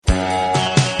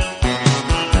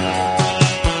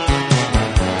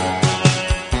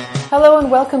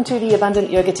welcome to the Abundant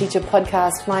Yoga Teacher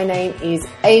podcast. My name is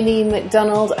Amy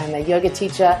McDonald. I'm a yoga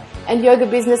teacher and yoga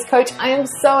business coach. I am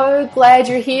so glad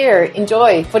you're here.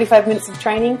 Enjoy 45 minutes of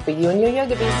training for you and your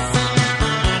yoga business.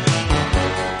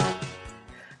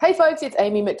 Hey folks, it's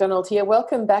Amy McDonald here.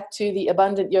 Welcome back to the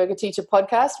Abundant Yoga Teacher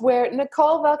podcast, where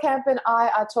Nicole Valkamp and I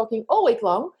are talking all week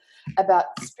long about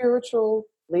spiritual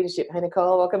leadership. Hey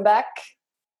Nicole, welcome back.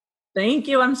 Thank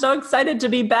you. I'm so excited to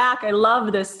be back. I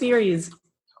love this series.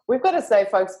 We've got to say,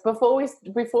 folks, before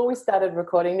we started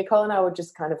recording, Nicole and I were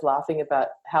just kind of laughing about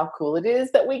how cool it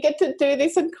is that we get to do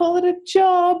this and call it a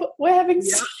job. We're having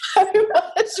so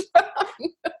much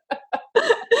fun.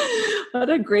 What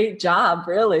a great job,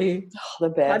 really. Oh, the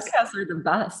best. Podcasts are the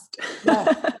best.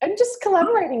 Yeah. And just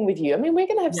collaborating with you. I mean, we're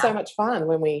going to have so much fun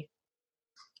when we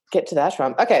get to the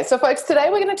ashram. Okay, so folks, today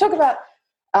we're going to talk about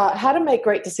how to make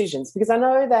great decisions, because I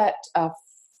know that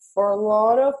for a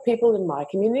lot of people in my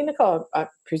community, Nicole, I'm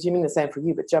presuming the same for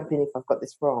you, but jump in if I've got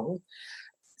this wrong.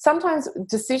 Sometimes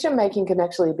decision-making can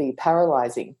actually be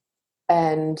paralyzing,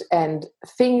 and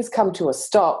things come to a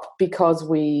stop because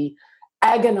we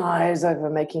agonize over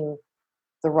making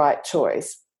the right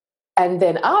choice. And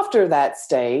then after that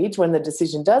stage, when the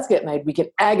decision does get made, we can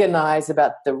agonize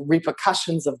about the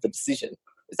repercussions of the decision.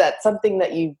 Is that something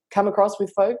that you come across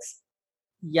with folks?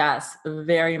 Yes,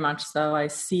 very much so. I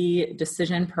see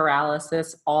decision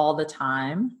paralysis all the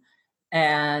time.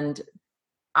 And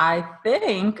I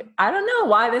don't know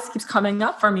why this keeps coming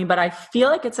up for me, but I feel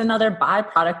like it's another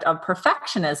byproduct of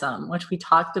perfectionism, which we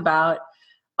talked about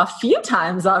a few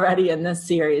times already in this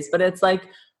series. But it's like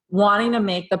wanting to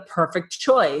make the perfect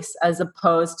choice as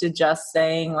opposed to just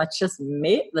saying, let's just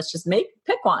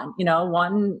pick one. You know,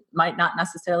 one might not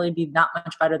necessarily be that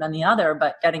much better than the other,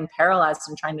 but getting paralyzed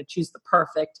and trying to choose the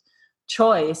perfect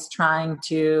choice, trying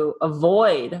to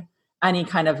avoid any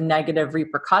kind of negative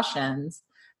repercussions,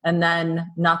 and then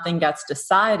nothing gets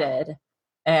decided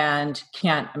and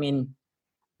can't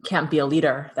be a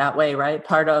leader that way, right?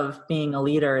 Part of being a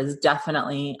leader is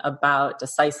definitely about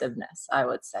decisiveness, I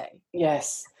would say.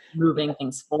 Yes. Moving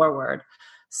things forward.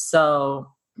 So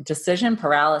decision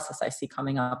paralysis I see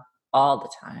coming up all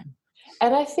the time.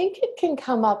 And I think it can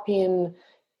come up in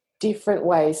different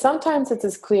ways. Sometimes it's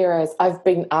as clear as I've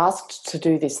been asked to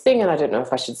do this thing and I don't know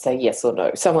if I should say yes or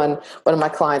no. One of my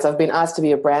clients, I've been asked to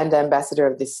be a brand ambassador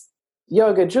of this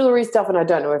yoga jewelry stuff and I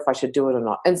don't know if I should do it or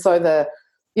not. And so the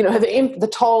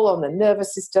toll on the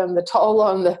nervous system, the toll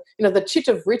on the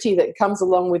chitta-vritti that comes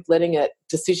along with letting a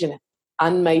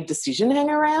unmade decision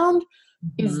hang around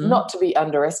is not to be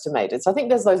underestimated. So I think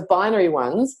there's those binary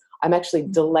ones. I'm actually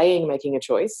delaying making a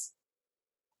choice.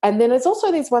 And then there's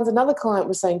also these ones, another client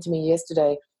was saying to me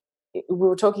yesterday, we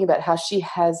were talking about how she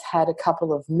has had a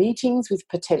couple of meetings with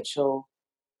potential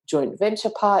joint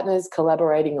venture partners,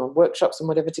 collaborating on workshops and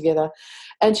whatever together.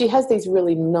 And she has these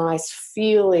really nice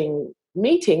feeling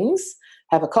meetings,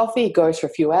 have a coffee, goes for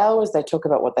a few hours, they talk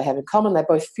about what they have in common, they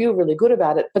both feel really good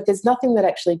about it, but there's nothing that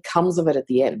actually comes of it at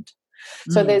the end.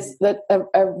 So there's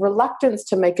a reluctance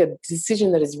to make a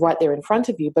decision that is right there in front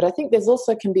of you, but I think there's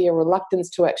also can be a reluctance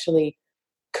to actually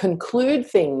conclude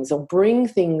things or bring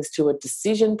things to a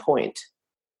decision point.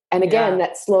 And again,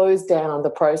 that slows down the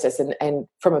process and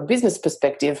from a business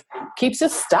perspective, keeps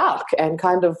us stuck and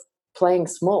kind of playing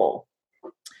small.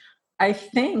 I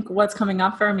think what's coming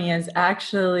up for me is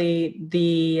actually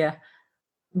the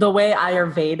way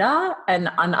Ayurveda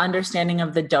and an understanding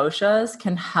of the doshas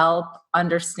can help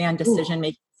understand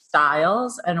decision-making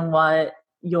styles and what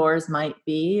yours might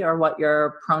be or what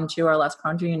you're prone to or less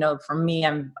prone to. You know, for me,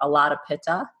 I'm a lot of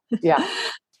pitta. Yeah.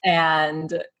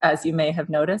 And as you may have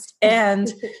noticed,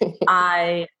 and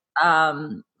I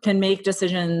can make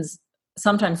decisions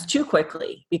sometimes too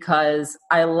quickly because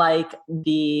I like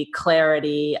the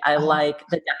clarity. I like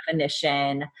the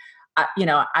definition.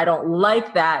 I don't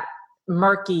like that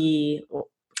murky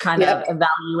kind of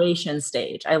evaluation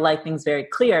stage. I like things very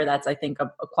clear. That's, I think, a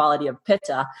quality of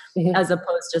pitta, as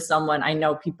opposed to someone, I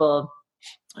know people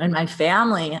in my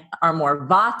family are more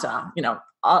vata,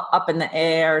 up in the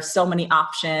air, so many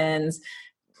options,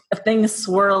 things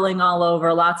swirling all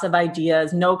over, lots of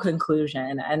ideas, no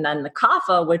conclusion. And then the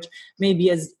kapha, which maybe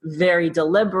is very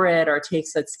deliberate or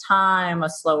takes its time, a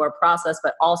slower process,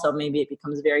 but also maybe it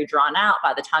becomes very drawn out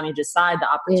by the time you decide the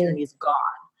opportunity is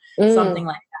gone, something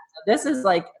like that. So this is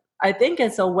like, I think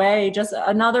it's a way, just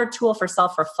another tool for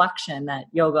self-reflection that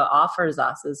yoga offers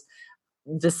us is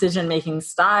decision-making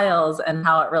styles and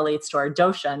how it relates to our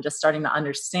dosha, and just starting to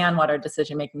understand what our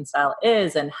decision-making style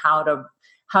is and how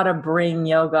to bring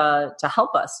yoga to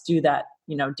help us do that,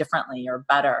 differently or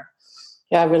better.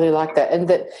 Yeah, I really like that. And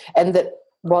that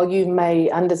while you may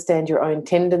understand your own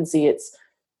tendency, it's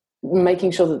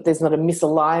making sure that there's not a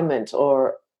misalignment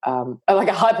or like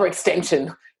a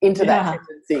hyperextension into that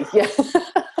tendency. Yeah.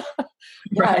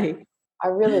 Right. I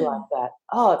really like that.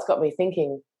 Oh, it's got me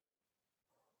thinking.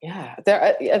 Yeah,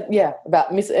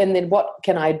 about and then what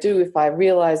can I do if I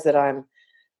realize that I'm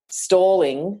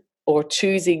stalling or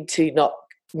choosing to not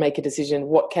make a decision?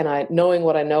 What can I, knowing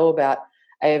what I know about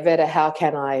Ayurveda, how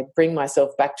can I bring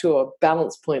myself back to a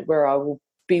balance point where I will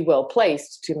be well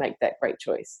placed to make that great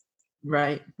choice?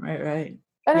 Right. And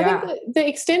I think that the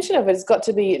extension of it has got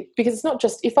to be, because it's not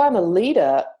just, if I'm a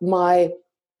leader, my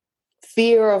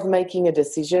fear of making a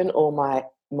decision or my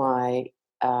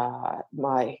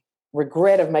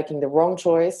regret of making the wrong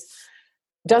choice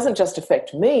doesn't just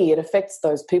affect me, it affects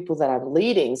those people that I'm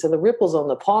leading. So the ripples on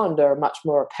the pond are much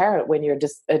more apparent when you're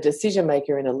a decision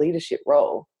maker in a leadership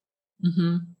role.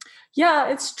 Mm-hmm. Yeah,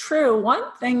 it's true. One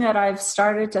thing that I've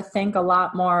started to think a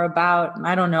lot more about,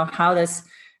 I don't know how this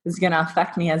is going to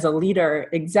affect me as a leader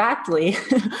exactly,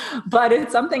 but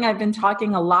it's something I've been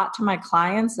talking a lot to my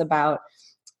clients about,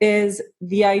 is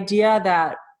the idea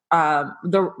that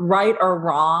the right or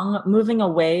wrong, moving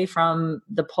away from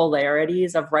the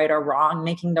polarities of right or wrong,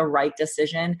 making the right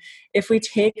decision. If we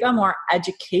take a more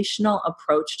educational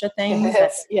approach to things,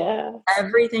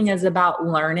 everything is about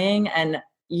learning, and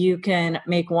you can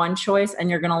make one choice and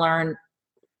you're going to learn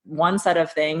one set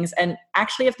of things. And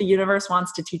actually, if the universe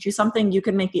wants to teach you something, you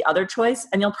can make the other choice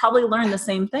and you'll probably learn the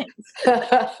same things.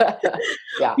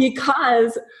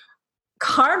 Because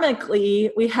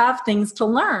karmically, we have things to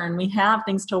learn. We have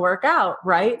things to work out,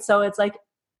 right? So it's like,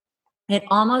 it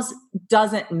almost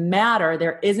doesn't matter.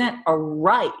 There isn't a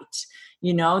right.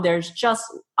 There's just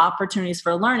opportunities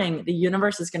for learning. The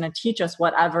universe is going to teach us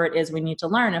whatever it is we need to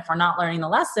learn. If we're not learning the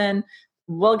lesson,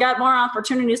 we'll get more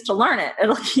opportunities to learn it.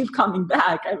 It'll keep coming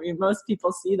back. I mean, most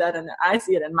people see that, and I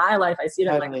see it in my life. I see it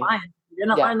in my clients. You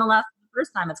didn't learn the lesson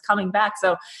first time, it's coming back.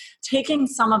 So taking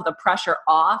some of the pressure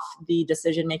off the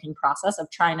decision-making process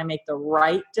of trying to make the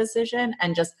right decision,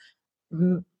 and just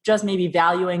maybe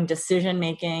valuing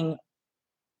decision-making,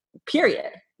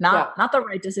 period. Not the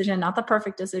right decision, not the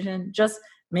perfect decision, just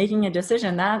making a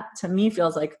decision. That to me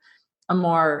feels like a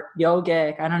more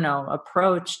yogic,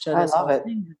 approach to this whole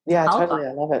thing. Yeah, totally.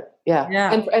 I love it. Yeah.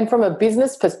 And from a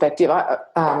business perspective, I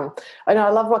know I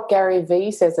love what Gary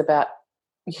Vee says about,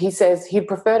 he says he'd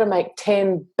prefer to make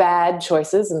 10 bad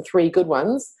choices and 3 good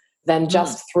ones than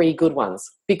just 3 good ones,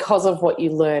 because of what you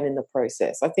learn in the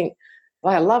process. I think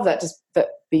I love that, just that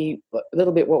a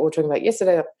little bit what we were talking about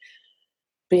yesterday,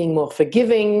 being more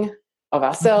forgiving of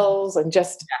ourselves, and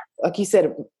just, like you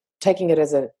said, taking it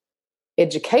as an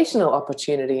educational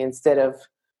opportunity instead of,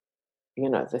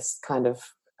 this kind of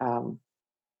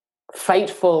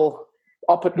fateful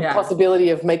possibility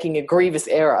of making a grievous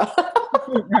error.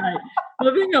 Right.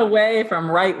 Moving away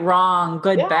from right, wrong,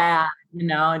 good, bad,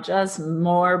 just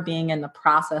more being in the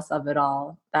process of it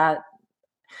all.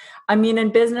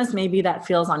 In business, maybe that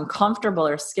feels uncomfortable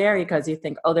or scary because you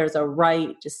think, oh, there's a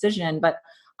right decision, but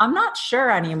I'm not sure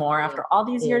anymore after all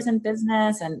these years in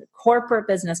business and corporate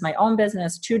business, my own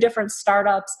business, 2 different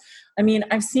startups.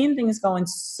 I've seen things go in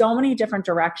so many different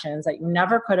directions that you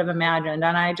never could have imagined.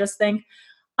 And I just think,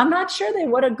 I'm not sure they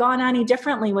would have gone any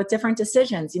differently with different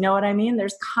decisions. You know what I mean?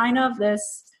 There's kind of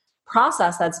this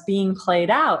process that's being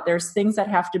played out. There's things that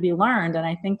have to be learned, and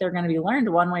I think they're going to be learned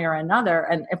one way or another.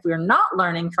 And if we're not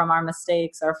learning from our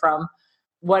mistakes or from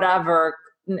whatever,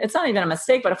 it's not even a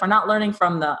mistake, but if we're not learning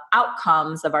from the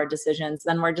outcomes of our decisions,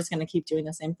 then we're just going to keep doing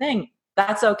the same thing.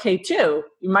 That's okay too.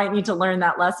 You might need to learn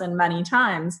that lesson many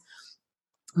times,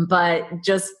 but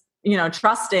just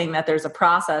trusting that there's a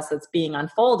process that's being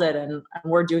unfolded and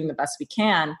we're doing the best we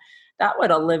can, that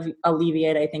would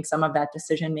alleviate, I think, some of that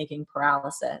decision-making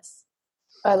paralysis.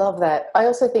 I love that. I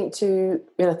also think too,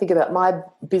 think about my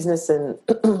business and,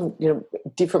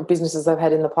 different businesses I've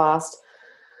had in the past.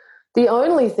 The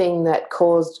only thing that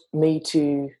caused me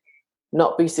to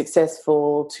not be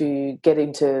successful, to get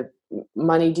into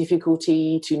money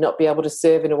difficulty, to not be able to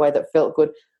serve in a way that felt good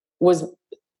was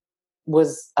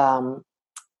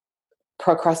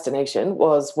procrastination,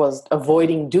 was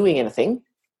avoiding doing anything.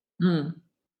 And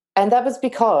that was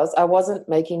because I wasn't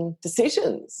making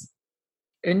decisions.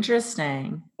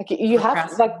 Interesting. You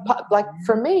have like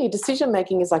for me, decision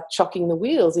making is like chocking the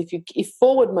wheels. If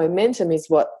forward momentum is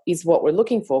what we're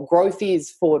looking for, growth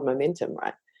is forward momentum,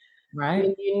 right?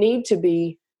 Right. You need to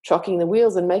be chocking the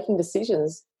wheels and making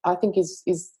decisions. I think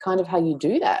is kind of how you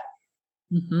do that.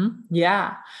 Mm-hmm.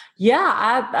 Yeah.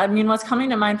 Yeah. What's coming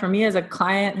to mind for me is a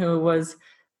client who was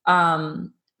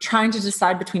trying to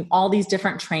decide between all these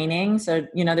different trainings. So,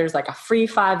 there's like a free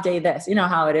 5-day this, you know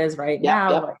how it is right now.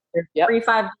 Yep. Like there's free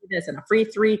 5-day this and a free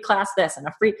 3 class this and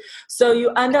a free. So you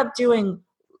end up doing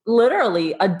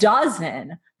literally a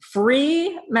dozen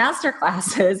free master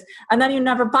classes, and then you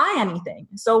never buy anything.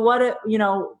 So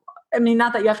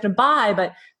not that you have to buy,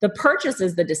 but the purchase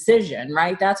is the decision,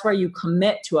 right? That's where you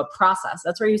commit to a process.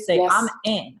 That's where you say, Yes. I'm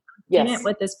in it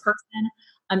with this person.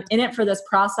 I'm in it for this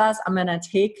process. I'm going to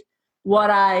take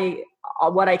what I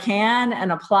can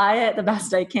and apply it the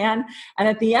best I can. And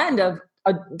at the end of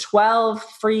 12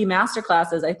 free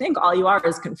masterclasses, I think all you are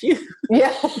is confused.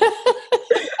 Yeah.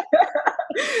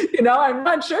 I'm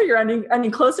not sure you're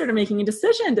any closer to making a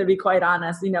decision, to be quite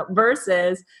honest,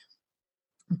 versus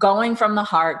going from the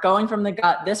heart, going from the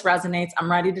gut. This resonates.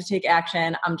 I'm ready to take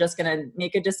action. I'm just going to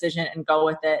make a decision and go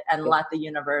with it and let the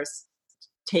universe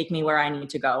take me where I need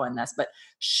to go in this. But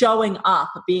showing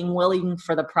up, being willing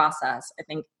for the process, I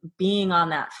think being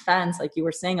on that fence, like you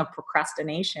were saying, of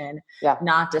procrastination,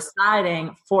 not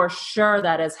deciding, for sure,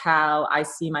 that is how I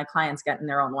see my clients get in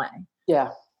their own way.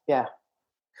 Yeah. Yeah.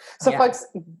 So folks,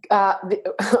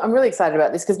 I'm really excited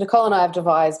about this because Nicole and I have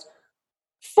devised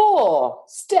 4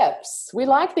 steps. We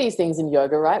like these things in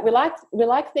yoga, right? We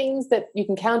like things that you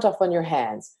can count off on your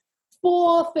hands.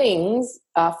 4 things,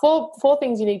 4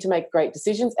 things you need to make great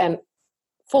decisions. And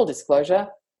full disclosure,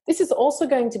 this is also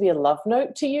going to be a love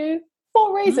note to you.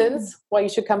 4 reasons why you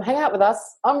should come hang out with us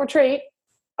on retreat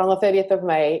on the 30th of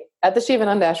May at the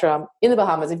Shivananda Ashram in the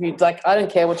Bahamas. If you'd like, I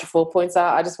don't care what your 4 points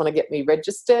are. I just want to get me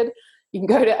registered. You can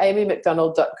go to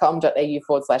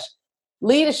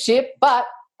amymcdonald.com.au/leadership. But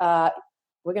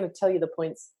we're going to tell you the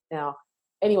points now.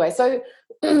 Anyway, so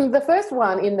the first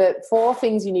one in the 4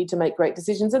 things you need to make great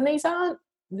decisions, and these aren't,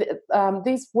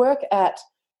 these work at,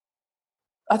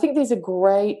 I think these are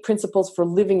great principles for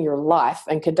living your life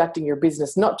and conducting your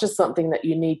business, not just something that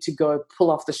you need to go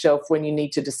pull off the shelf when you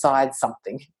need to decide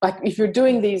something. Like if you're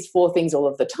doing these 4 things all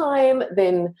of the time,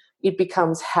 then it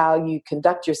becomes how you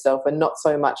conduct yourself and not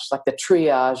so much like the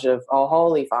triage of, oh,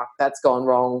 holy fuck, that's gone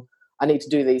wrong. I need to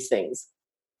do these things.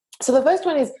 So the first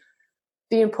one is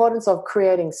the importance of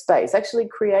creating space, actually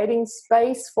creating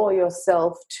space for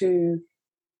yourself to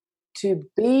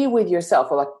be with yourself,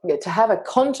 or like to have a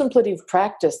contemplative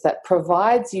practice that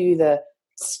provides you the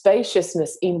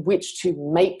spaciousness in which to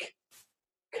make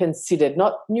considered,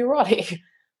 not neurotic,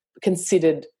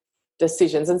 considered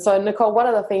decisions. And so, Nicole, one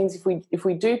of the things, if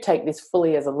we do take this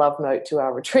fully as a love note to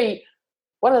our retreat,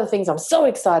 one of the things I'm so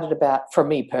excited about, for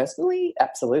me personally,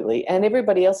 absolutely, and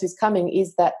everybody else who's coming,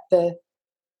 is that the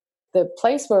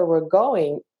place where we're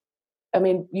going, I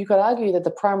mean, you could argue that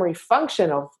the primary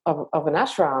function of an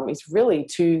ashram is really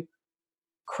to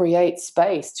create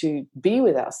space to be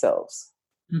with ourselves.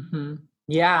 Mm-hmm.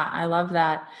 Yeah, I love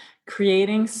that.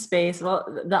 Creating space. Well,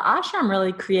 the ashram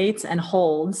really creates and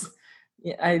holds.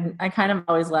 I kind of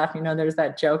always laugh, there's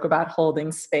that joke about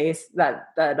holding space that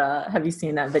have you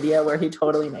seen that video where he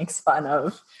totally makes fun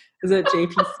of, is it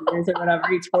JP Sears or whatever?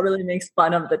 He totally makes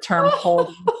fun of the term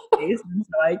holding space. And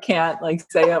so I can't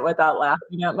say it without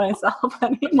laughing at myself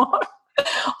anymore.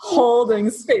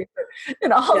 Holding space.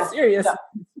 In all seriousness.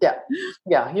 Yeah,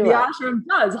 you're the right. ashram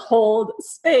does hold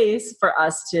space for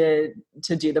us to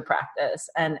do the practice.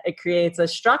 And it creates a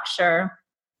structure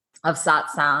of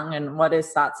satsang. And what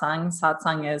is satsang?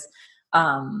 Satsang is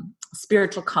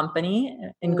spiritual company.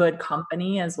 In good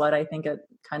company is what I think it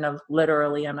kind of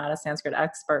literally, I'm not a Sanskrit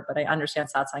expert, but I understand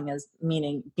satsang as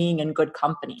meaning being in good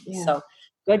company. Yeah. So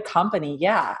good company.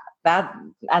 Yeah. That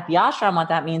at the ashram, what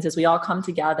that means is we all come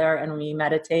together and we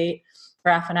meditate for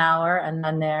half an hour, and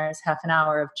then there's half an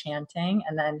hour of chanting,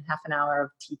 and then half an hour of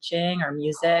teaching or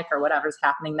music or whatever's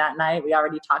happening that night. We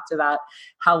already talked about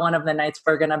how one of the nights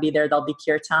we're going to be there, there'll be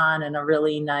kirtan and a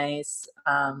really nice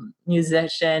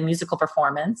musical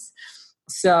performance.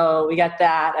 So we get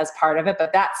that as part of it,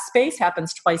 but that space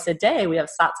happens twice a day. We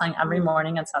have satsang every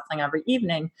morning and satsang every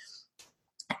evening.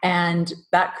 And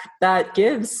that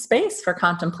gives space for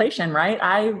contemplation, right?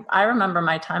 I remember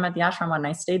my time at the ashram when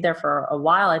I stayed there for a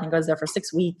while. I think I was there for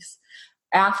 6 weeks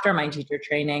after my teacher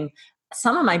training.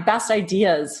 Some of my best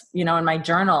ideas, in my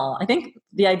journal, I think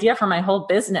the idea for my whole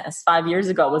business 5 years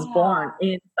ago was born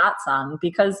in satsang,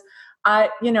 because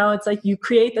it's like you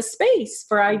create the space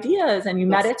for ideas and you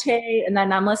meditate, and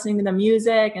then I'm listening to the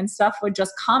music and stuff would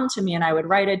just come to me and I would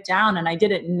write it down, and I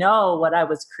didn't know what I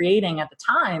was creating at the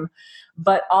time.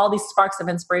 But all these sparks of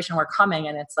inspiration were coming,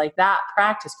 and it's like that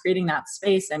practice, creating that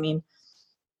space. I mean,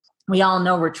 we all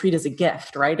know retreat is a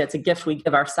gift, right? It's a gift we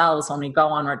give ourselves when we go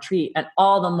on retreat, and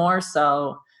all the more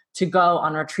so to go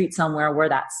on retreat somewhere where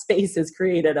that space is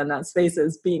created and that space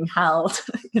is being held,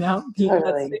 Totally.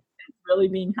 That space is really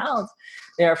being held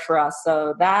there for us.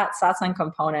 So that satsang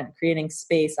component, creating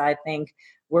space, I think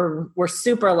we're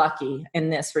super lucky in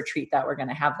this retreat that we're going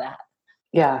to have that.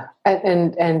 Yeah.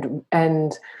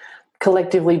 And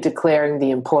collectively declaring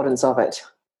the importance of it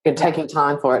and taking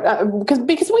time for it.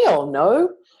 Because we all know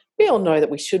that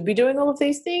we should be doing all of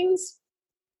these things.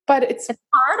 But it's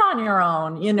hard on your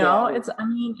own, you know. It's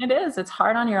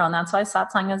hard on your own. That's why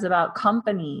satsang is about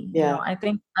company. You know, I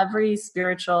think every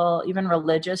spiritual, even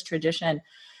religious tradition,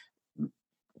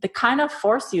 they kind of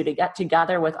force you to get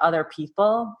together with other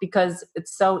people because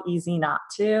it's so easy not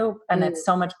to, and it's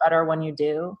so much better when you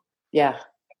do. Yeah.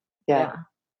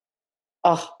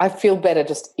 Oh, I feel better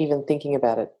just even thinking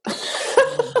about it.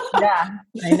 Yeah,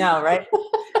 I know, right?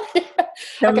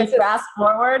 Can we fast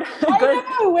forward? Good. I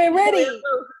know, we're ready.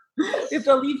 We have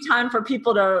to leave time for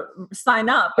people to sign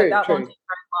up, but that won't take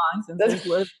very long since there's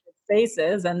limited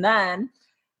spaces, and then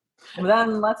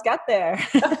let's get there.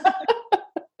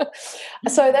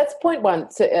 So that's point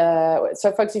one.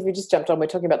 So folks, if you just jumped on, we're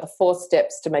talking about the 4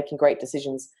 steps to making great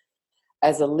decisions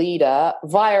as a leader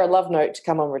via a love note to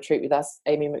come on retreat with us,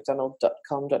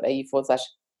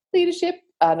 amymcdonald.com.au/leadership.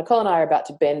 Nicole and I are about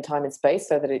to bend time and space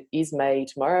so that it is May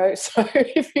tomorrow. So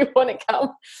if you want to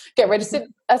come, get registered.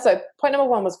 So point number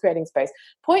 1 was creating space.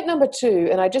 Point number 2,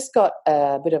 and I just got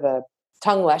a bit of a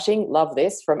tongue lashing, love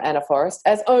this, from Anna Forrest,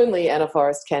 as only Anna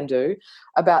Forrest can do,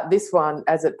 about this one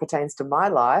as it pertains to my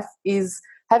life, is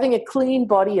having a clean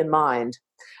body and mind.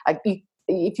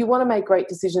 If you want to make great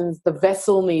decisions, the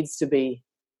vessel needs to be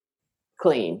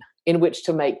clean in which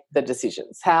to make the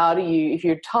decisions. How do you, if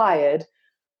you're tired,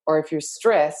 or if you're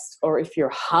stressed, or if you're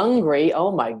hungry,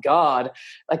 oh my God,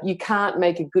 like you can't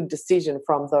make a good decision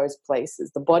from those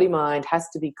places. The body mind has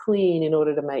to be clean in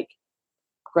order to make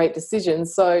great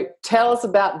decisions. So tell us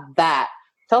about that.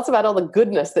 Tell us about all the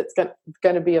goodness that's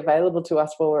going to be available to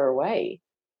us while we're away.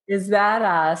 Is that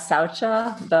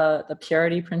Saucha, the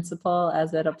purity principle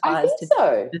as it applies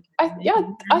to?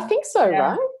 I think so,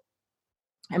 right?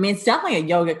 I mean, it's definitely a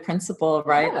yogic principle,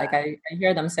 right? Yeah. Like I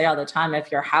hear them say all the time,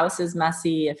 if your house is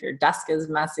messy, if your desk is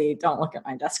messy, don't look at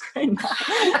my desk right now.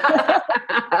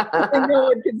 No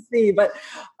one can see, but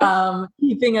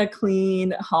keeping a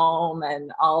clean home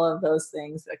and all of those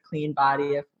things, a clean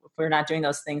body, if we're not doing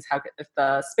those things, if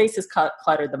the space is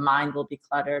cluttered, the mind will be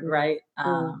cluttered, right?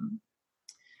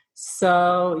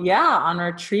 So yeah, on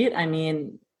retreat, I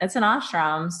mean, it's an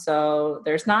ashram, so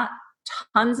there's not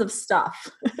tons of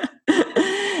stuff.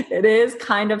 It is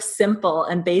kind of simple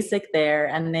and basic there,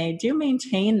 and they do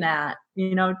maintain that,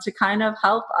 you know, to kind of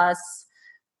help us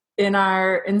in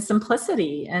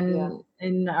simplicity and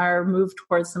in our move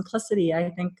towards simplicity. I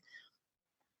think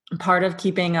part of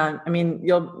keeping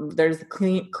there's a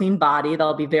clean body.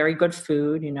 There'll be very good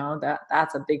food, you know,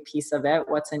 that's a big piece of it.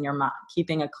 What's in your mind,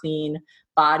 keeping a clean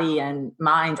body and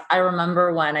mind. I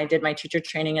remember when I did my teacher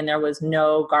training and there was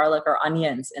no garlic or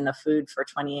onions in the food for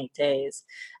 28 days.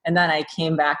 And then I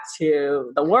came back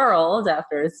to the world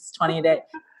after 20 days.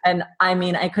 And I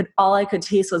mean, all I could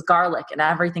taste was garlic in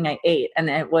everything I ate. And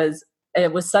it was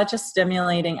such a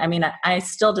stimulating, I mean, I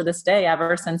still to this day,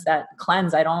 ever since that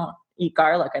cleanse, I don't eat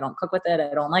garlic. I don't cook with it.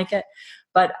 I don't like it.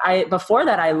 But before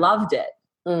that, I loved it.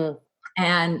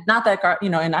 And not that,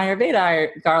 in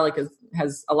Ayurveda, garlic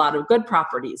has a lot of good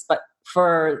properties, but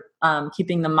for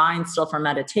keeping the mind still for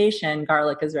meditation,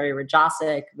 garlic is very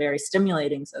rajasic, very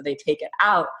stimulating. So they take it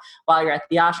out while you're at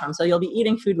the ashram. So you'll be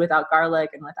eating food without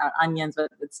garlic and without onions,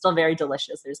 but it's still very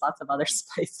delicious. There's lots of other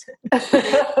spices.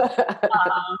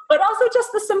 But also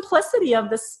just the simplicity of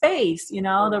the space, you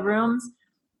know, the rooms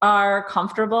are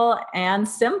comfortable and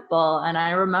simple. And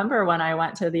I remember when I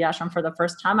went to the ashram for the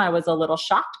first time, I was a little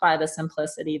shocked by the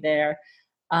simplicity there.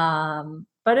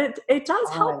 But it does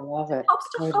help. I love it. It helps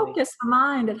to focus the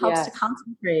mind. It helps to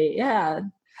concentrate. Yeah.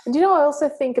 And I also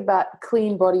think about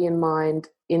clean body and mind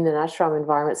in an ashram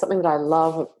environment. Something that I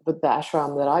love with the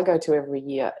ashram that I go to every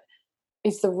year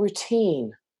is the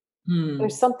routine.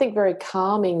 There's something very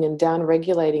calming and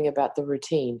down-regulating about the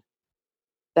routine.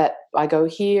 That I go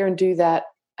here and do that,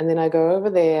 and then I go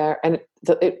over there, and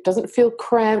it doesn't feel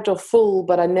cramped or full,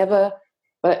 but I'm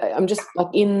just like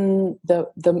in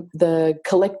the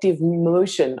collective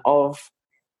motion of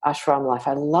ashram life.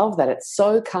 I love that. It's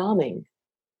so calming.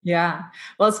 Yeah.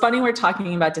 Well, it's funny we're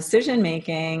talking about decision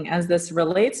making as this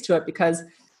relates to it, because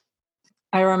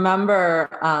I remember,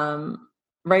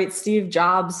 Steve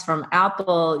Jobs from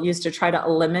Apple used to try to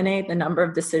eliminate the number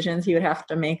of decisions he would have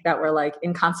to make that were like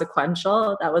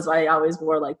inconsequential. That was why I always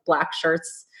wore like black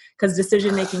shirts, because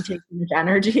decision making takes so much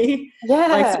energy.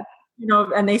 Yeah.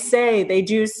 And they say they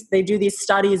do these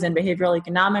studies in behavioral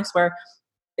economics where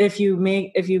if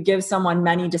you give someone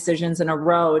many decisions in a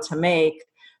row to make,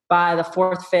 by the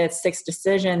fourth, fifth, sixth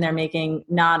decision, they're making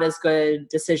not as good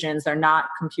decisions. They're not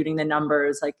computing the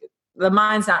numbers. Like the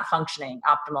mind's not functioning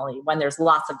optimally when there's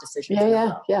lots of decisions.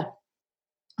 Yeah.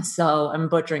 So I'm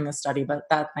butchering the study, but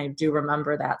that I do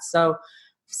remember that. So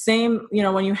same,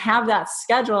 when you have that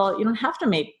schedule, you don't have to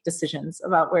make decisions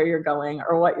about where you're going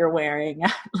or what you're wearing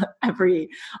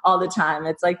all the time.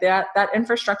 It's like that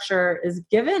infrastructure is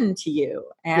given to you,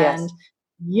 and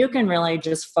you can really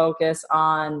just focus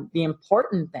on the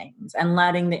important things and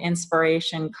letting the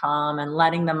inspiration come and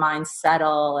letting the mind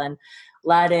settle and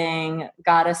letting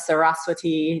Goddess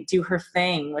Saraswati do her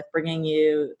thing with bringing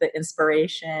you the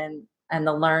inspiration and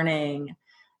the learning,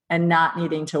 and not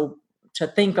needing to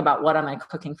think about what am I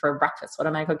cooking for breakfast? What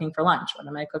am I cooking for lunch? What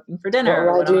am I cooking for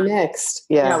dinner? What do I do next?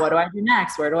 Yeah. What do I do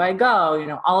next? Where do I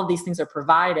go? All of these things are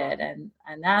provided. And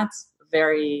that's a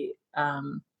very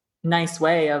nice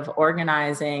way of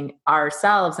organizing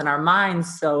ourselves and our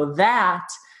minds so that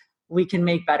we can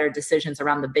make better decisions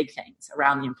around the big things,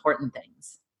 around the important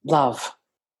things. Love.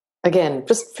 Again,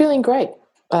 just feeling great.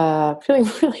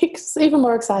 Feeling really even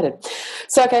more excited.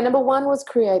 So, okay, number 1 was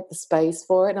create the space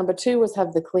for it. Number 2 was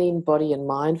have the clean body and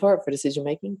mind for it, for decision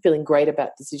making, feeling great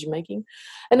about decision making.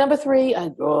 And number 3,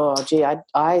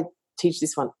 I teach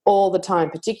this one all the time,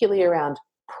 particularly around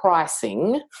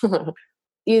pricing,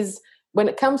 is when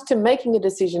it comes to making a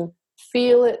decision,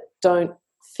 feel it, don't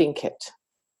think it.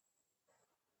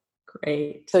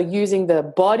 Great. So using the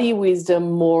body wisdom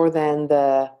more than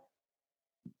the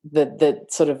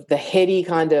sort of the heady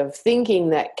kind of thinking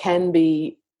that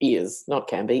is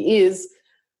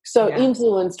so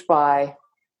influenced by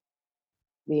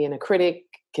the inner critic,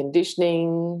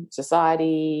 conditioning,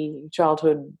 society,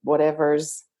 childhood,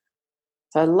 whatever's.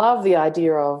 So I love the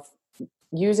idea of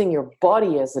using your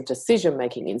body as a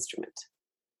decision-making instrument.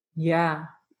 Yeah,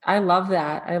 I love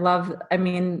that.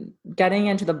 Getting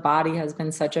into the body has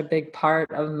been such a big part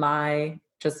of my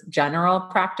just general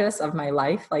practice of my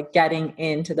life, like getting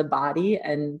into the body,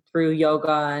 and through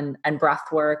yoga and breath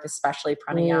work, especially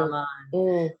pranayama,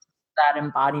 and that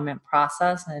embodiment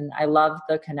process. And I love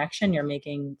the connection you're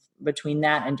making between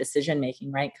that and decision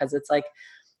making, right? Because it's like,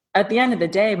 at the end of the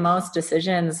day, most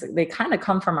decisions, they kind of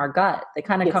come from our gut. They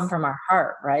kind of come from our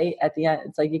heart, right? At the end,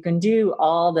 it's like you can do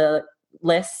all the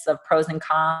lists of pros and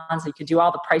cons. You could do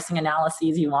all the pricing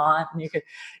analyses you want, and you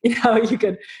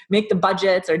could make the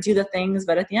budgets or do the things.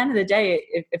 But at the end of the day,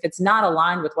 if it's not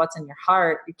aligned with what's in your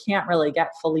heart, you can't really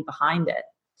get fully behind it.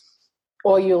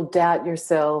 Or you'll doubt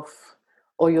yourself,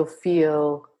 or you'll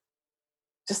feel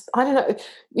just, I don't know.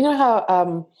 You know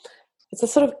how it's a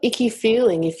sort of icky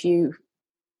feeling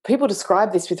people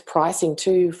describe this with pricing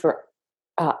too, for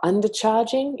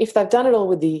undercharging. If they've done it all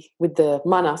with the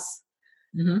manas,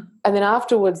 and then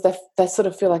afterwards they sort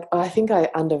of feel like, I think I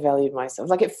undervalued myself.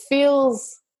 Like it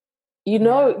feels,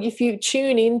 if you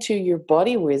tune into your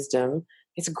body wisdom,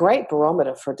 it's a great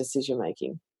barometer for decision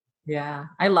making. Yeah,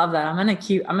 I love that. I'm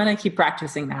gonna keep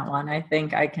practicing that one. I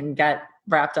think I can get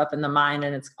wrapped up in the mind,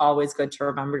 and it's always good to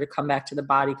remember to come back to the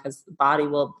body, because the body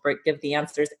will give the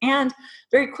answers, and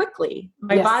very quickly.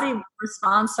 My body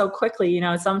responds so quickly.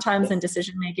 Sometimes in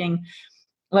decision making,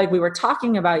 like we were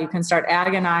talking about, you can start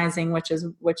agonizing, which is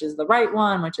the right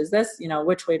one, which is this,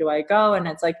 which way do I go? And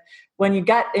it's like, when you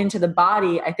get into the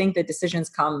body, I think the decisions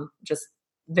come just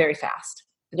very fast.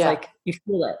 It's like you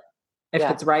feel it if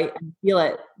it's right, and feel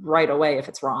it right away if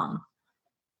it's wrong.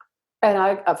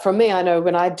 And for me, I know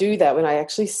when I do that, when I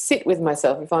actually sit with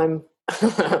myself, if I'm,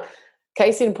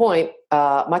 case in point,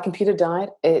 my computer died.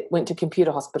 It went to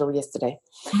computer hospital yesterday.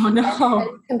 Oh, no.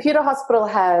 And computer hospital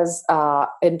has,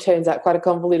 it turns out, quite a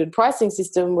convoluted pricing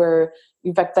system where,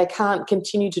 in fact, they can't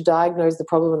continue to diagnose the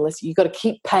problem unless you've got to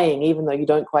keep paying, even though you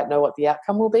don't quite know what the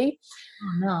outcome will be.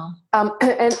 Oh, no.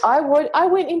 And I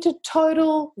went into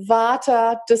total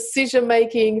Vata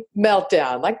decision-making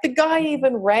meltdown. Like the guy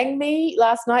even rang me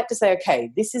last night to say,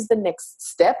 okay, this is the next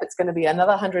step. It's going to be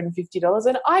another $150.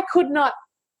 And I could not,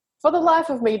 for the life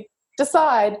of me,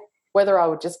 decide whether I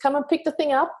would just come and pick the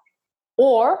thing up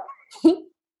or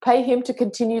pay him to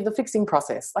continue the fixing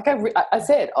process. Like I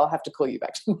said, I'll have to call you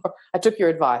back tomorrow. I took your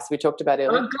advice we talked about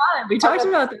earlier. Oh, God, we talked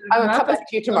about that. I will come back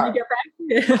to you tomorrow.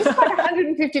 It's like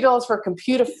 $150 for a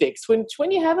computer fix. When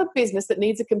you have a business that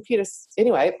needs a computer,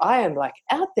 anyway, I am like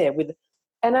out there with,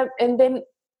 and then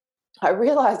I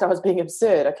realized I was being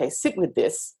absurd. Okay, sit with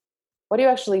this. What do you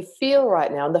actually feel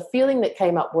right now? And the feeling that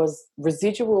came up was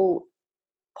residual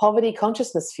poverty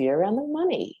consciousness fear around the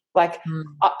money. Like,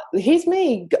 here's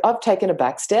me. I've taken a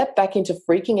back step back into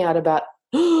freaking out about,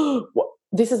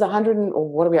 this is $100, or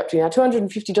what are we up to now?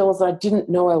 $250 that I didn't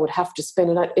know I would have to spend.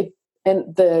 And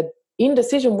and the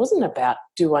indecision wasn't about,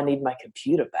 do I need my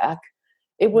computer back?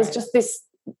 It was just this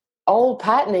old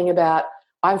patterning about,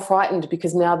 I'm frightened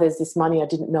because now there's this money I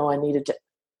didn't know I needed to.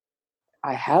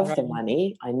 I have the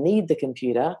money. I need the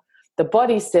computer. The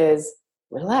body says,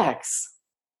 relax.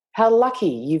 How lucky.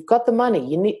 You've got the money.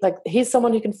 You need, like, here's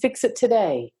someone who can fix it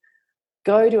today.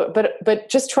 Go do it. But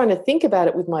just trying to think about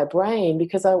it with my brain,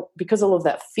 because all of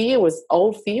that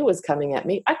old fear was coming at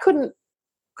me. I couldn't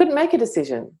make a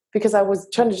decision because I was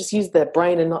trying to just use the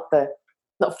brain and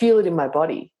not feel it in my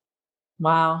body.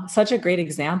 Wow. Such a great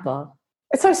example.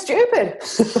 It's so stupid.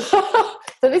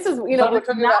 So this is, we're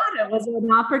talking about. It was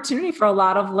an opportunity for a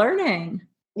lot of learning.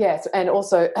 Yes. And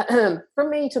also for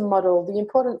me to model the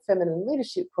important feminine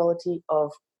leadership quality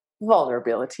of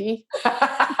vulnerability.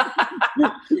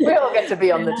 We all get to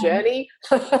be on the journey.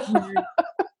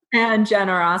 And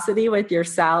generosity with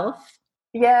yourself.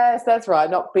 Yes, that's right.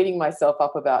 Not beating myself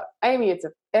up about, Amy, it's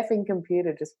a effing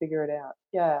computer. Just figure it out.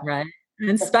 Yeah. Right.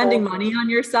 And spending money on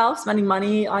yourself, spending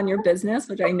money on your business,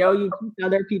 which I know you teach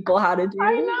other people how to do.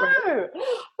 I know. Right?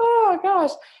 Oh,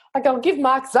 gosh. Like, I'll give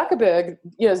Mark Zuckerberg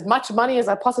as much money as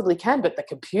I possibly can, but the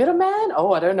computer man?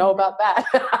 Oh, I don't know about that.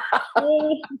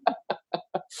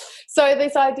 So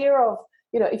this idea of,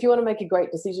 if you want to make a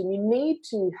great decision, you need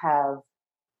to have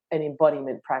an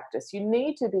embodiment practice. You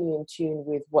need to be in tune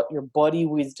with what your body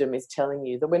wisdom is telling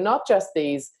you, that we're not just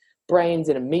these brains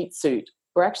in a meat suit.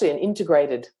 We're actually an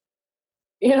integrated,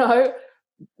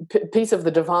 piece of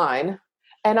the divine.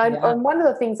 And and one of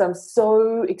the things I'm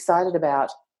so excited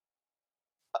about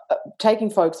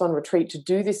taking folks on retreat to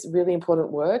do this really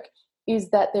important work is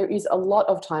that there is a lot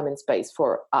of time and space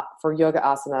for yoga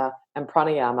asana and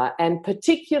pranayama, and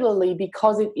particularly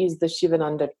because it is the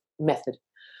Shivananda method.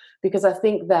 Because I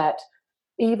think that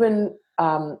even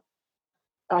I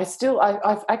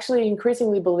actually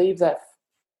increasingly believe that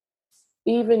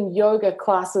even yoga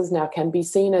classes now can be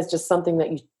seen as just something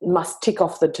that you must tick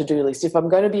off the to-do list. If I'm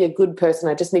going to be a good person,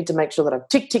 I just need to make sure that I'm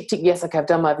tick, tick, tick. Yes, okay, I've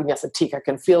done my vinyasa, tick. I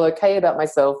can feel okay about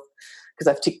myself because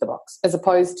I've ticked the box. As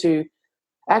opposed to,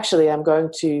 actually, I'm going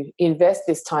to invest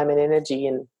this time and energy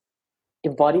in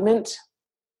embodiment,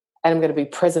 and I'm going to be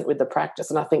present with the practice.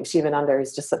 And I think Shivananda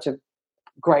is just such a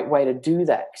great way to do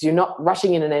that, because you're not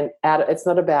rushing in and out. It's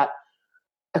not about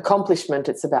accomplishment.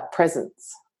 It's about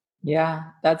presence. Yeah,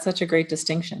 that's such a great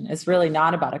distinction. It's really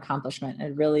not about accomplishment.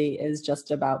 It really is just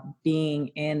about being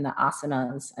in the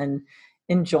asanas and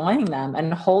enjoying them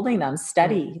and holding them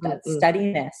steady, that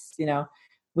steadiness.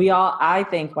 I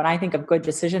think when I think of good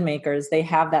decision makers, they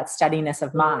have that steadiness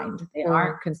of mind. They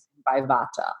aren't consumed by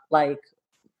vata, like,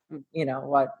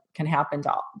 what can happen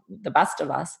to the best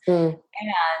of us.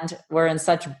 And we're in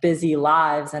such busy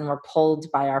lives, and we're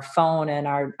pulled by our phone and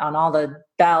on all the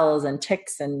bells and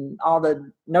ticks and all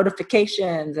the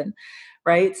notifications, and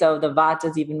right. So the vata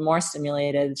is even more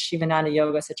stimulated. Shivananda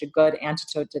yoga is such a good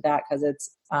antidote to that, because it's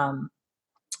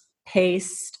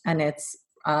paced and it's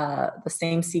the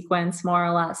same sequence more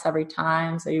or less every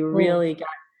time. So you really get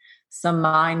some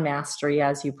mind mastery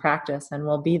as you practice, and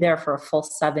we'll be there for a full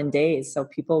 7 days. So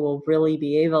people will really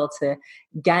be able to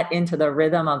get into the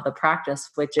rhythm of the practice,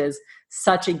 which is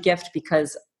such a gift,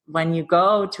 because when you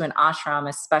go to an ashram,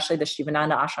 especially the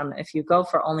Shivananda ashram, if you go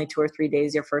for only 2 or 3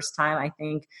 days your first time, I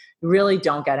think you really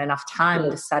don't get enough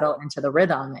time to settle into the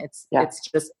rhythm. It's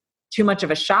just too much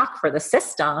of a shock for the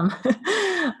system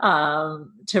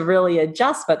to really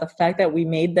adjust. But the fact that we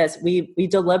made this, we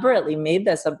deliberately made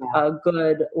this a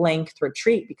good length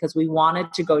retreat, because we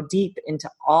wanted to go deep into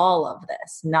all of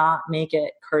this, not make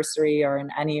it cursory or in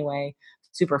any way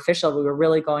superficial. We were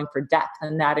really going for depth,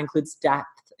 and that includes depth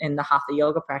in the hatha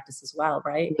yoga practice as well,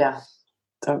 right? Yeah.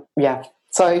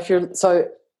 So if you're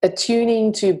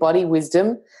attuning to body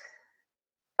wisdom,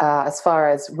 as far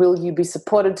as will you be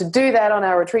supported to do that on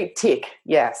our retreat? Tick.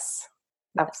 Yes,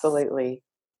 absolutely.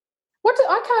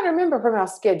 I can't remember from our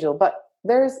schedule, but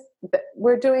there's a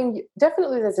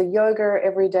yoga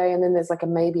every day, and then there's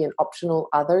maybe an optional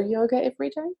other yoga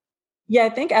every day. Yeah, I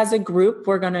think as a group,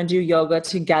 we're going to do yoga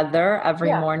together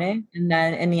every morning. And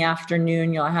then in the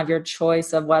afternoon, you'll have your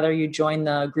choice of whether you join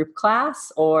the group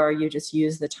class or you just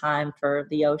use the time for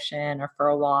the ocean or for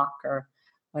a walk or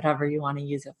whatever you want to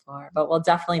use it for. But we'll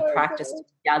definitely practice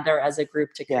together as a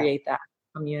group to create that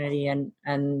community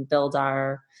and build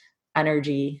our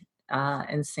energy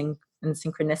in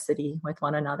synchronicity with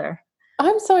one another.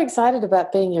 I'm so excited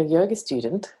about being your yoga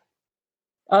student.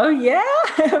 Oh, yeah,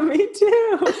 me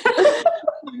too.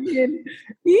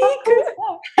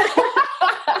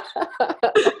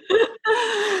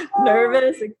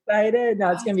 Nervous, excited.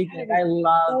 No, it's going to be good. I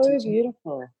love it. So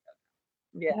beautiful.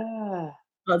 Yeah.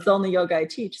 Well, it's the only yoga I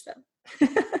teach, so.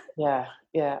 Yeah.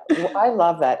 Yeah. Well, I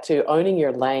love that too. Owning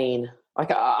your lane.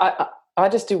 Like I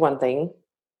just do one thing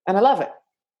and I love it.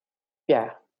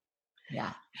 Yeah.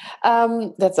 Yeah.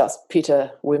 That's us,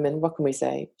 Peter women. What can we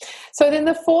say? So then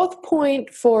the fourth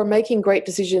point for making great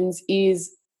decisions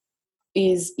is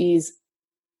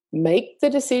make the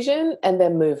decision and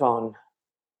then move on.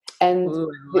 And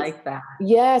ooh, I like that.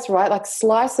 yes, right. Like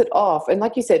slice it off. And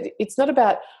like you said, it's not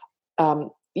about,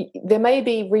 there may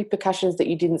be repercussions that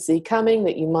you didn't see coming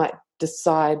that you might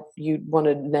decide you want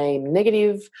to name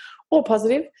negative or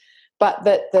positive, but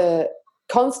that the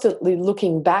constantly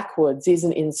looking backwards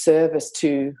isn't in service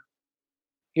to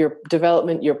your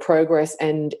development, your progress,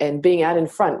 and being out in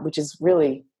front, which is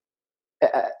really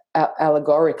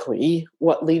allegorically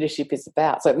what leadership is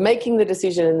about. So making the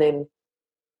decision and then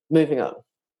moving on.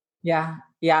 Yeah.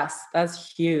 Yes.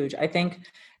 That's huge. I think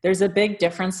there's a big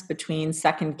difference between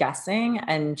second guessing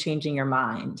and changing your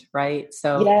mind, right?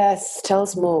 So yes, tell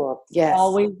us more. Yes.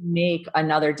 Always make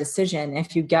another decision.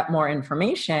 If you get more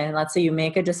information, let's say you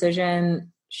make a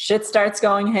decision, shit starts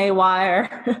going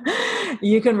haywire,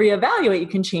 you can reevaluate, you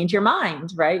can change your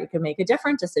mind, right? You can make a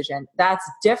different decision. That's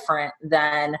different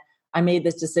than I made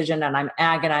this decision and I'm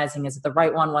agonizing. Is it the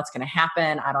right one? What's going to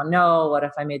happen? I don't know. What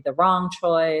if I made the wrong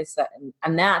choice?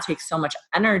 And that takes so much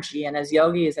energy. And as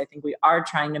yogis, I think we are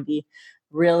trying to be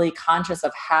really conscious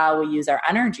of how we use our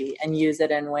energy and use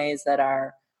it in ways that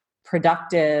are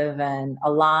productive and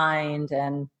aligned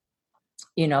and,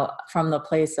 from the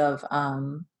place of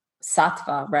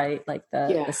sattva, right? Like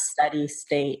the steady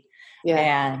state. Yeah.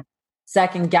 And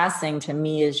second guessing to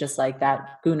me is just like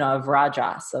that guna of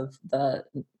rajas,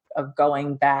 of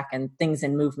going back and things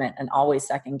in movement and always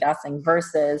second guessing,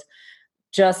 versus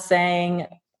just saying,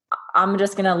 I'm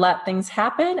just going to let things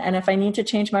happen. And if I need to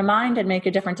change my mind and make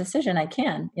a different decision, I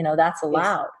can. That's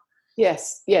allowed.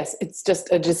 Yes. It's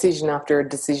just a decision after a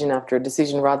decision after a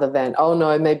decision, rather than, oh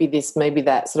no, maybe this, maybe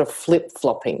that, sort of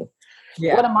flip-flopping.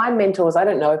 Yeah. One of my mentors, I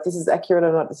don't know if this is accurate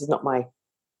or not, this is not my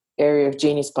area of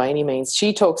genius by any means.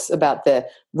 She talks about the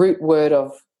root word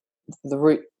of the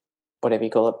root, whatever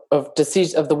you call it, of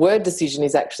decision, of the word decision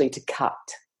is actually to cut.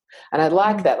 And I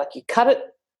like that. Like you cut it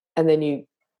and then you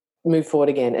move forward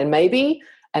again. And maybe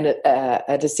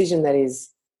a decision that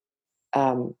is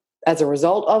as a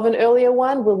result of an earlier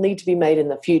one will need to be made in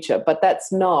the future, but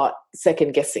that's not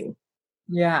second guessing.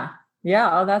 Yeah.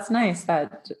 Oh, that's nice.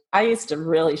 That I used to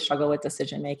really struggle with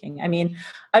decision making. I mean,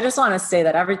 I just want to say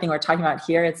that everything we're talking about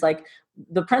here, it's like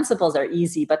the principles are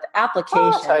easy, but the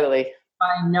application totally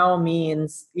by no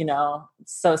means,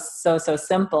 so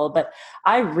simple. But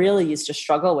I really used to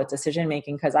struggle with decision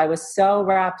making because I was so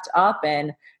wrapped up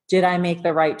in, did I make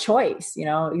the right choice?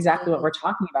 Exactly what we're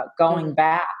talking about, going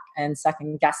back and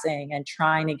second guessing and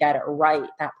trying to get it right,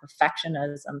 that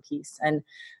perfectionism piece. And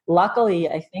luckily,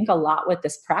 I think a lot with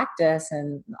this practice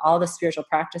and all the spiritual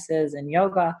practices and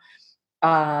yoga,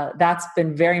 that's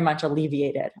been very much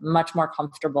alleviated, much more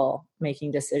comfortable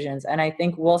making decisions. And I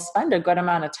think we'll spend a good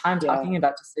amount of time talking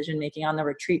about decision making on the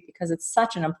retreat because it's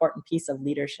such an important piece of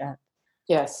leadership.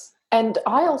 Yes. And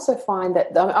I also find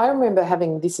that, I remember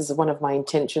having this as one of my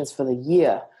intentions for the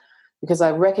year, because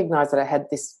I recognized that I had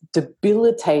this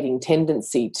debilitating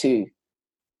tendency to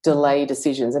delay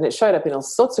decisions, and it showed up in all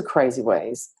sorts of crazy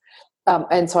ways.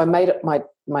 And so I made it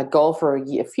my goal for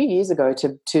a few years ago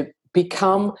to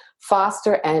become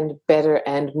faster and better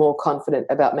and more confident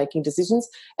about making decisions.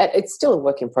 And it's still a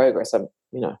work in progress. I'm,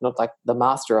 not like the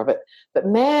master of it, but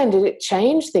man, did it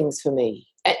change things for me.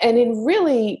 And in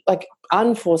really like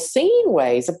unforeseen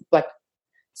ways, like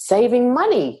saving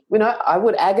money. I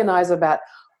would agonize about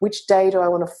which day do I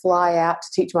want to fly out to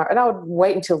teach and I would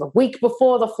wait until the week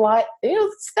before the flight.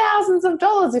 It's thousands of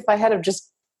dollars if I had have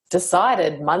just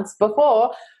decided months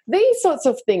before. These sorts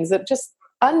of things that just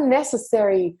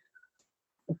unnecessary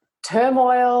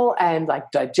turmoil and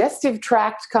like digestive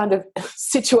tract kind of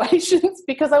situations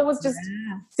because I was just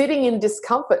sitting in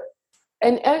discomfort.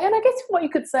 And I guess what you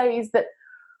could say is that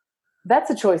that's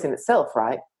a choice in itself,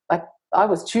 right? Like I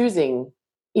was choosing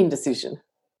indecision.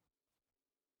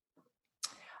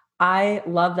 I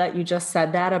love that you just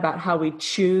said that about how we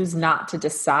choose not to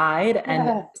decide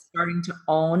and starting to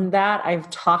own that. I've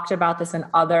talked about this in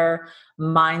other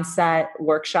mindset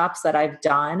workshops that I've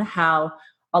done, how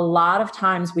a lot of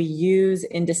times we use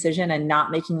indecision and not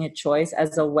making a choice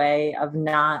as a way of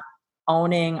not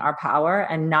owning our power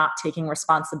and not taking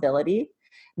responsibility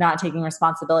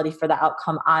for the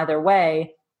outcome either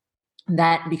way,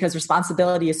 that because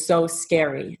responsibility is so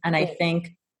scary. And I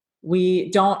think we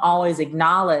don't always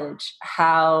acknowledge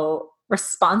how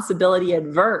responsibility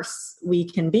adverse we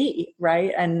can be,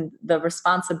 right? And the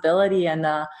responsibility and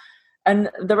the and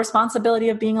the responsibility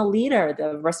of being a leader,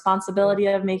 the responsibility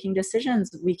of making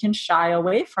decisions, we can shy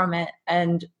away from it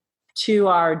and to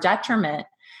our detriment.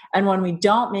 And when we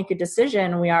don't make a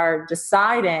decision, we are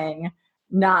deciding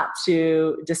not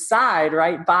to decide,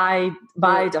 right? By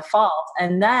default.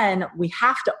 And then we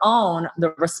have to own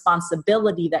the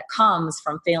responsibility that comes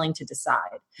from failing to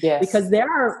decide. Yes. Because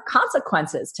there are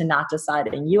consequences to not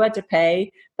deciding. You had to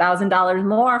pay $1,000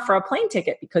 more for a plane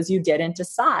ticket because you didn't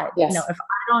decide. Yes. If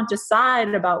I don't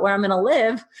decide about where I'm going to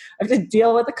live, I have to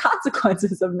deal with the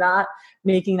consequences of not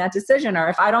making that decision. Or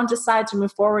if I don't decide to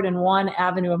move forward in one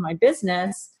avenue of my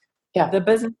business, the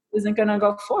business isn't going to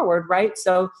go forward, right?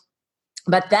 So,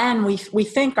 but then we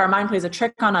think, our mind plays a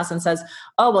trick on us and says,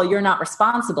 oh, well, you're not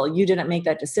responsible. You didn't make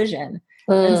that decision.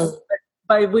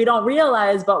 But we don't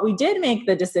realize, but we did make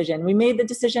the decision. We made the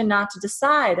decision not to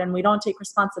decide, and we don't take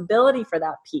responsibility for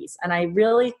that piece. And I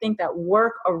really think that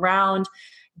work around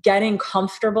getting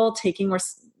comfortable,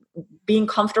 being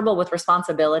comfortable with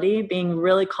responsibility, being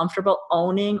really comfortable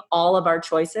owning all of our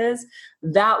choices,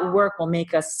 that work will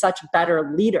make us such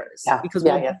better leaders because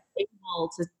we'll be able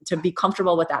to be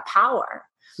comfortable with that power.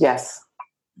 Yes.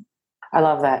 I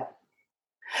love that.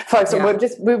 Folks,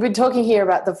 we've been talking here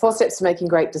about the 4 steps to making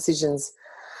great decisions.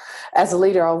 As a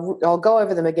leader, I'll go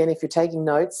over them again if you're taking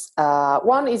notes.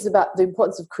 One is about the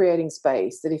importance of creating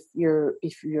space, that if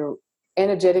you're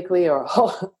energetically or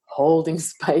holding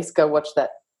space, go watch that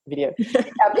video.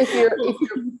 If you're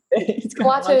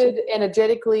cluttered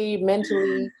energetically,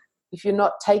 mentally, if you're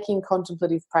not taking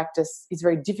contemplative practice, it's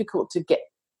very difficult to get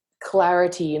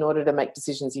clarity in order to make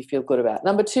decisions you feel good about.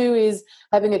 Number 2 is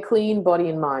having a clean body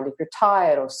and mind. If you're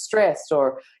tired or stressed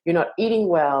or you're not eating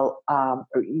well, or,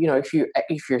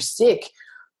 if you're sick,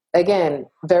 again,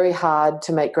 very hard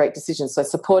to make great decisions. So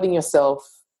supporting yourself,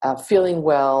 feeling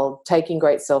well, taking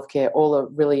great self-care, all are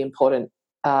really important.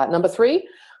 Number 3,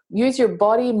 use your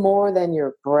body more than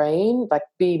your brain. Like,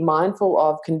 be mindful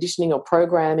of conditioning or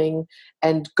programming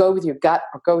and go with your gut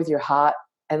or go with your heart.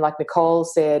 And like Nicole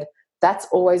said, that's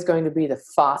always going to be the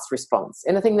fast response.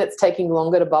 Anything that's taking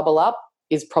longer to bubble up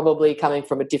is probably coming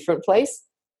from a different place.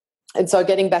 And so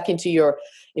getting back into your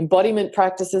embodiment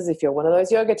practices, if you're one of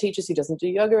those yoga teachers who doesn't do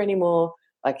yoga anymore,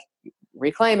 like,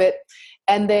 reclaim it.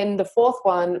 And then the 4th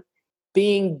one,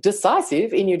 being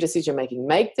decisive in your decision-making.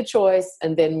 Make the choice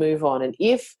and then move on. And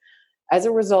if, as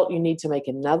a result, you need to make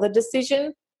another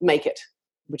decision, make it,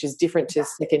 which is different to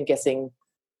second-guessing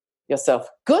yourself.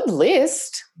 Good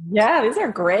list. Yeah, these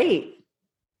are great.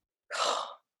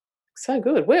 So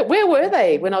good. Where were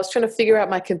they when I was trying to figure out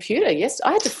my computer? Yes,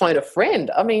 I had to phone a friend.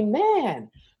 I mean,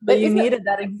 man. But you needed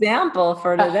that example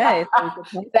for today.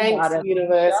 So thanks,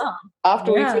 universe. Yeah.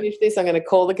 After we finish this, I'm going to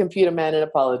call the computer man and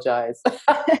apologize.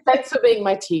 Thanks for being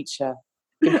my teacher.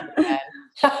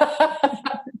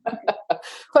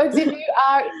 Folks, if you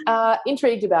are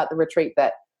intrigued about the retreat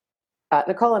that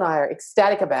Nicole and I are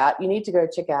ecstatic about, you need to go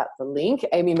check out the link,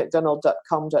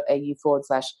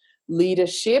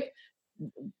 amymcdonald.com.au/leadership.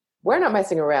 We're not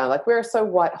messing around. Like, we're so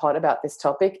white hot about this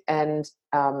topic, and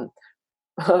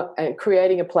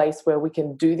creating a place where we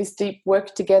can do this deep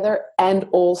work together and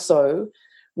also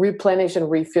replenish and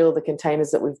refill the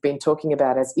containers that we've been talking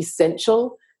about as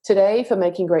essential today for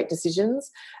making great decisions.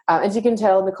 As you can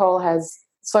tell, Nicole has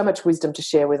so much wisdom to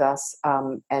share with us,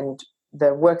 and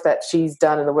the work that she's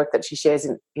done and the work that she shares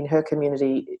in her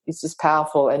community is just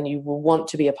powerful, and you will want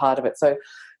to be a part of it. So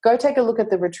go take a look at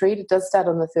the retreat. It does start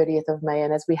on the 30th of May,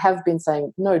 and as we have been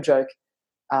saying, no joke,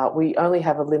 we only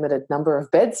have a limited number of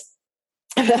beds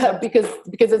because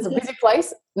it's a busy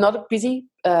place, not a busy,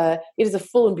 it is a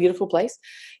full and beautiful place.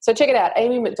 So check it out,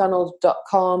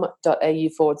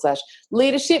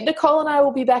 amymcdonald.com.au/leadership. Nicole and I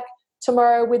will be back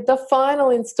tomorrow with the final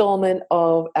installment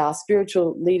of our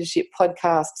Spiritual Leadership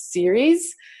podcast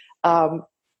series. I think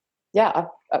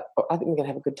we're going to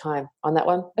have a good time on that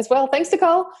one as well. Thanks,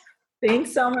 Nicole.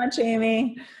 Thanks so much,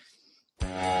 Amy.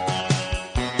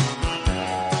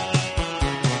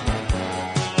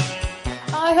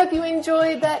 I hope you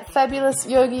enjoyed that fabulous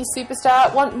yogi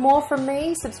superstar. Want more from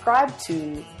me? Subscribe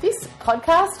to this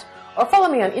podcast or follow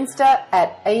me on Insta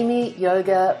at Amy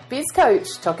Yoga Biz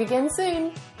Coach. Talk again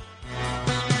soon.